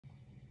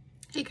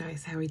Hey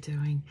guys, how are we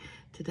doing?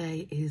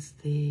 Today is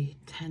the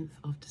 10th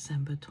of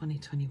December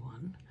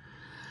 2021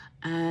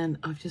 and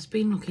I've just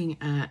been looking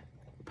at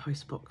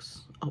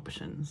postbox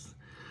options,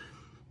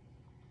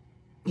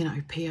 you know,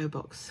 PO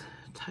box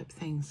type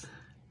things,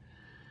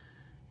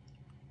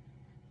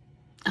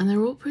 and they're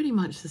all pretty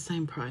much the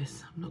same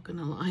price, I'm not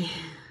gonna lie.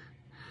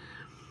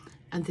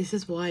 And this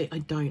is why I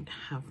don't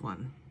have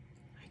one,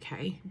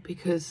 okay?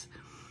 Because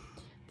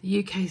the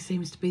UK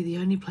seems to be the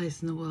only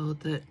place in the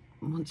world that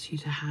wants you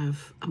to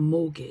have a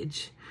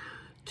mortgage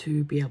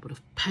to be able to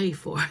pay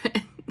for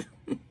it.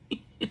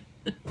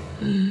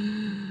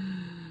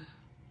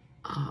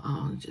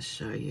 I'll just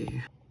show you.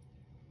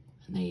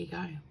 And there you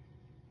go.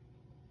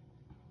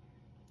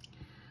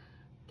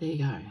 There you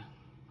go.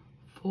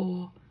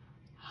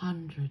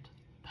 £400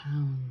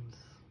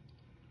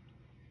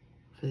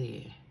 for the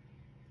year.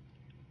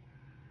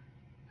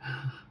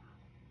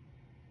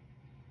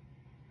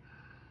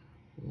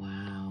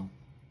 Wow.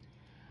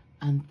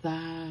 And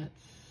that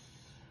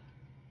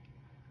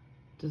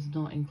does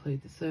not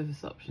include the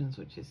service options,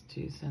 which is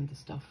to send the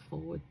stuff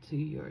forward to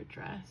your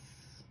address.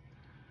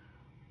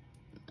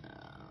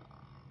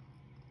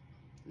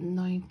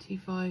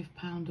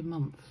 £95 a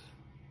month,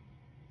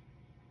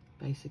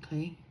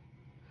 basically,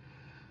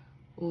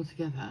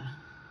 altogether.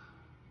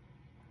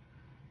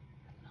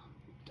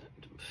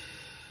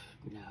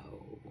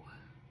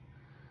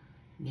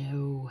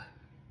 No,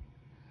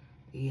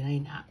 it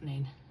ain't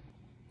happening.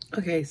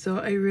 Okay, so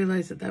I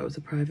realized that that was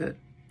a private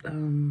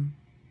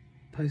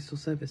postal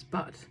service,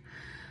 but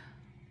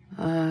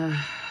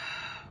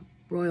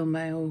Royal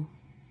Mail,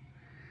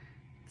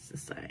 it's the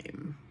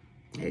same.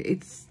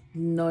 It's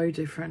no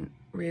different,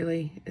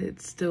 really.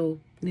 It's still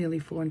nearly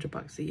 400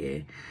 bucks a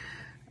year,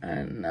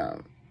 and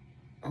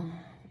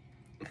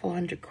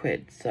 400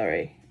 quid,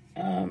 sorry.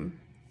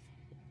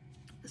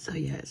 So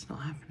yeah, it's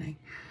not happening.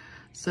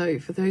 So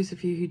for those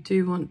of you who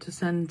do want to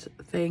send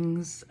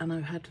things, and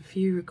I've had a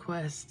few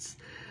requests,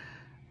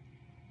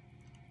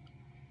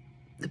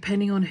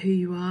 depending on who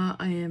you are,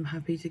 I am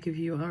happy to give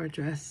you our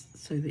address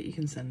so that you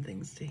can send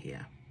things to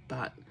here.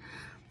 But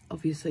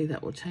obviously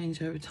that will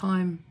change over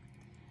time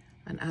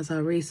and as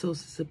our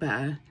resources are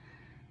better.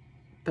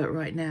 But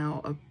right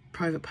now, a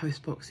private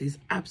post box is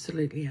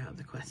absolutely out of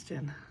the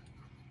question.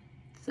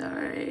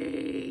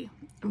 Sorry.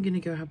 I'm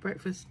gonna go have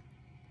breakfast.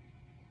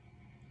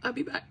 I'll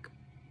be back.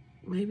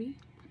 Maybe?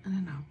 I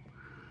don't know.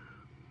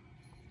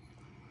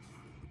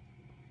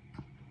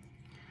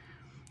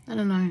 I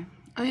don't know.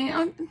 I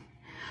mean,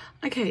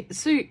 okay,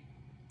 so,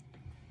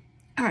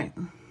 all right,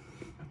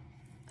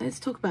 let's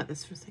talk about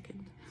this for a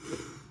second.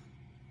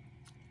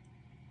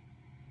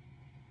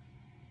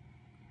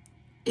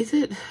 Is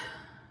it,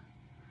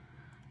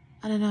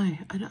 I don't know,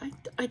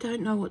 I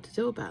don't know what to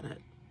do about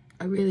it.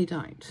 I really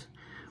don't.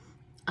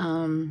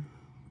 I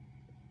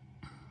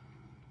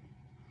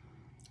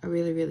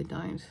really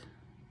don't.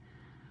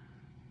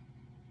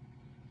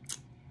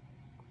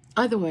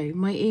 Either way,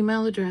 my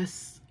email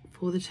address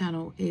for the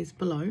channel is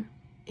below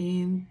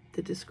in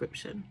the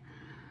description.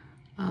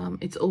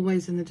 It's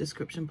always in the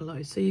description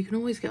below, so you can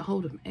always get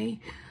hold of me,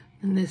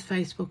 and there's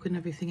Facebook and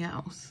everything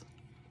else.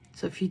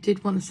 So if you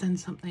did want to send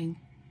something,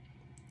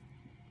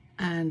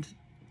 and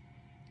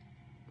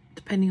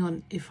depending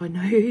on if I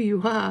know who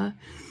you are,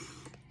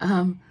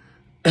 I'd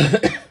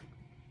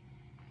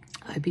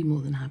be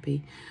more than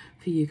happy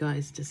for you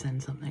guys to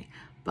send something.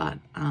 But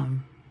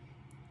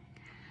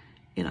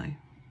you know,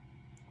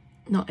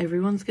 not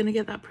everyone's going to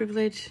get that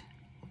privilege,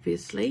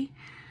 obviously.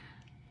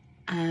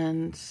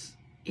 And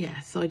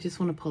yeah, so I just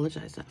want to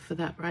apologize for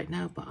that right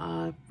now, but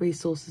our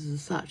resources are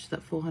such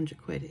that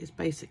 400 quid is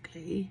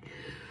basically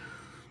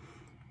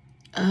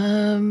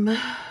a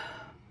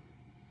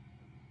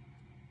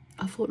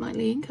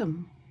fortnightly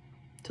income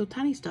till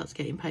Tanny starts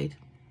getting paid.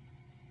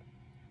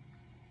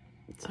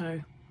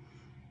 So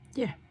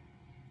yeah,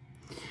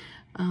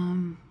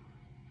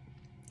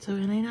 so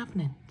it ain't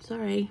happening.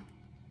 Sorry.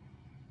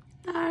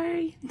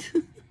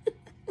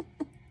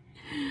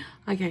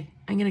 Okay,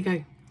 I'm gonna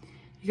go.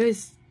 You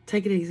guys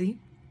take it easy.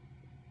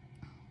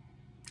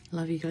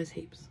 Love you guys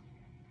heaps.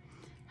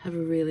 Have a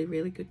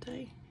really good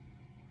day.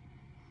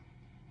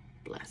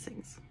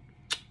 Blessings.